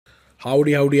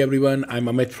Howdy everyone, I'm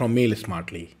Amit from Mail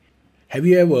Smartly. Have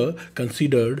you ever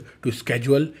considered to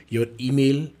schedule your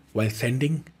email while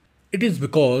sending? It is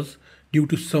because due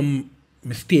to some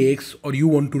mistakes or you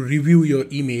want to review your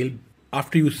email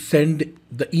after you send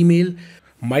the email,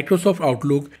 Microsoft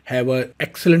Outlook have an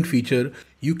excellent feature.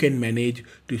 You can manage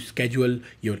to schedule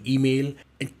your email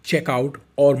and check out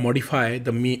or modify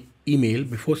the email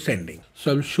before sending.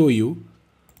 So I'll show you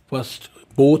first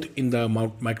both in the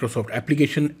Microsoft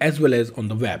application as well as on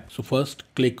the web. So first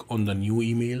click on the new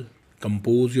email,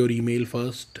 compose your email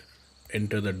first,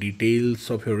 enter the details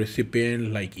of your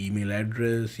recipient like email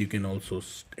address. You can also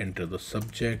enter the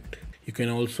subject. You can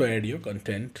also add your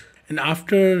content. And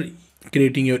after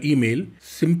creating your email,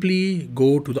 simply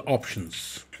go to the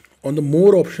options. On the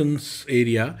more options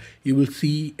area, you will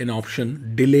see an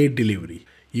option delayed delivery.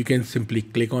 You can simply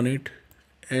click on it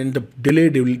and the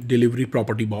delayed delivery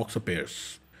property box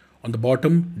appears. On the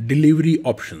bottom, delivery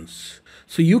options.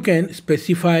 So you can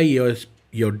specify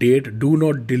your date, do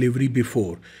not delivery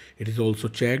before. It is also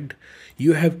checked.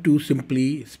 You have to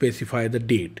simply specify the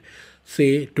date.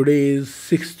 Say today is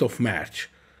 6th of March.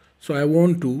 So I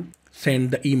want to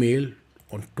send the email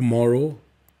on tomorrow,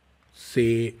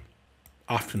 say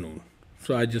afternoon.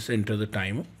 So I just enter the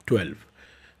time of 12.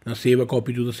 Now save a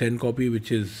copy to the send copy,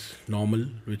 which is normal,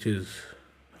 which is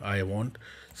I want.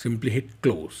 Simply hit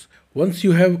close. Once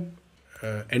you have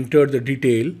entered the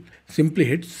detail, simply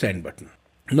hit send button.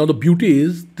 Now the beauty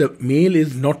is the mail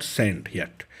is not sent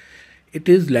yet. It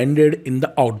is landed in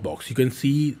the outbox. You can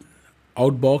see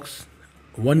outbox,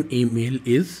 one email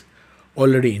is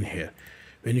already in here.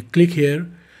 When you click here,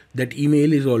 that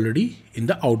email is already in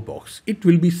the outbox. It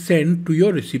will be sent to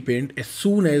your recipient as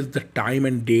soon as the time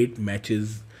and date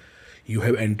matches you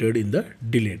have entered in the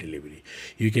delay delivery.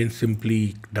 You can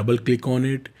simply double click on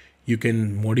it. You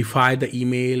can modify the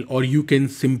email, or you can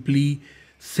simply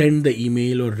send the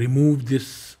email or remove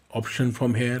this option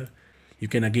from here. You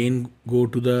can again go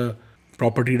to the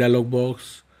property dialog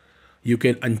box. You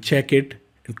can uncheck it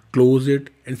and close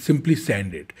it and simply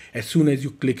send it. As soon as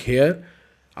you click here,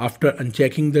 after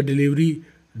unchecking the delay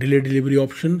delivery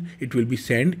option, it will be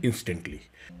sent instantly.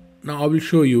 Now I will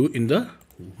show you in the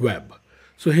web.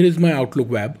 So here is my Outlook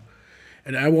web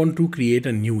and I want to create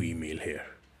a new email here.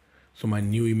 So my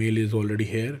new email is already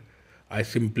here. I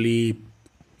simply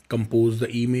compose the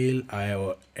email.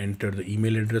 I enter the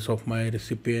email address of my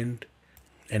recipient,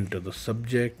 enter the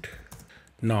subject.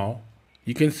 Now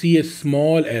you can see a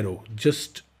small arrow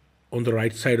just on the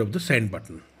right side of the send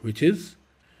button, which is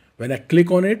when I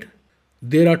click on it,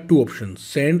 there are two options,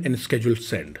 send and schedule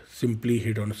send. Simply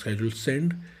hit on schedule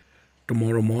send.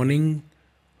 Tomorrow morning,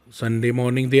 Sunday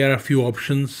morning, there are a few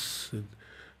options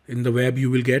in the web you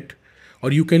will get, or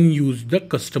you can use the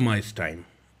customized time.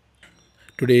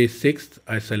 Today is 6th,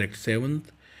 I select 7th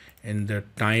and the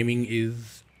timing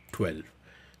is 12.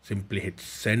 Simply hit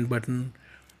send button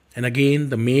and again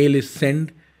the mail is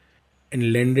sent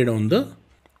and landed on the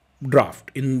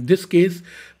draft. In this case,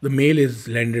 the mail is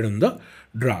landed on the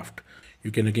draft.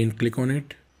 You can again click on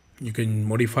it. You can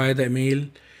modify the mail.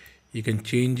 You can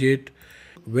change it.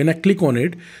 When I click on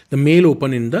it, the mail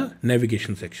open in the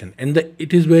navigation section and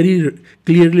it is very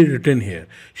clearly written here,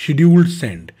 scheduled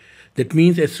send. That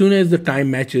means as soon as the time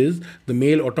matches, the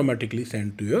mail automatically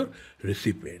sent to your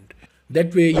recipient.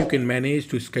 That way you can manage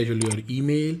to schedule your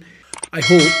email. I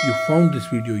hope you found this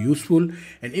video useful,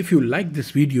 and if you like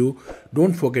this video,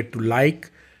 don't forget to like,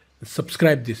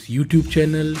 subscribe this YouTube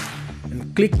channel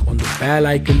and click on the bell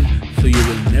icon so you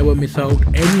will never miss out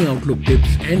any Outlook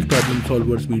tips and problem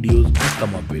solvers videos I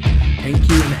come up with. Thank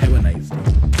you and have a nice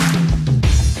day.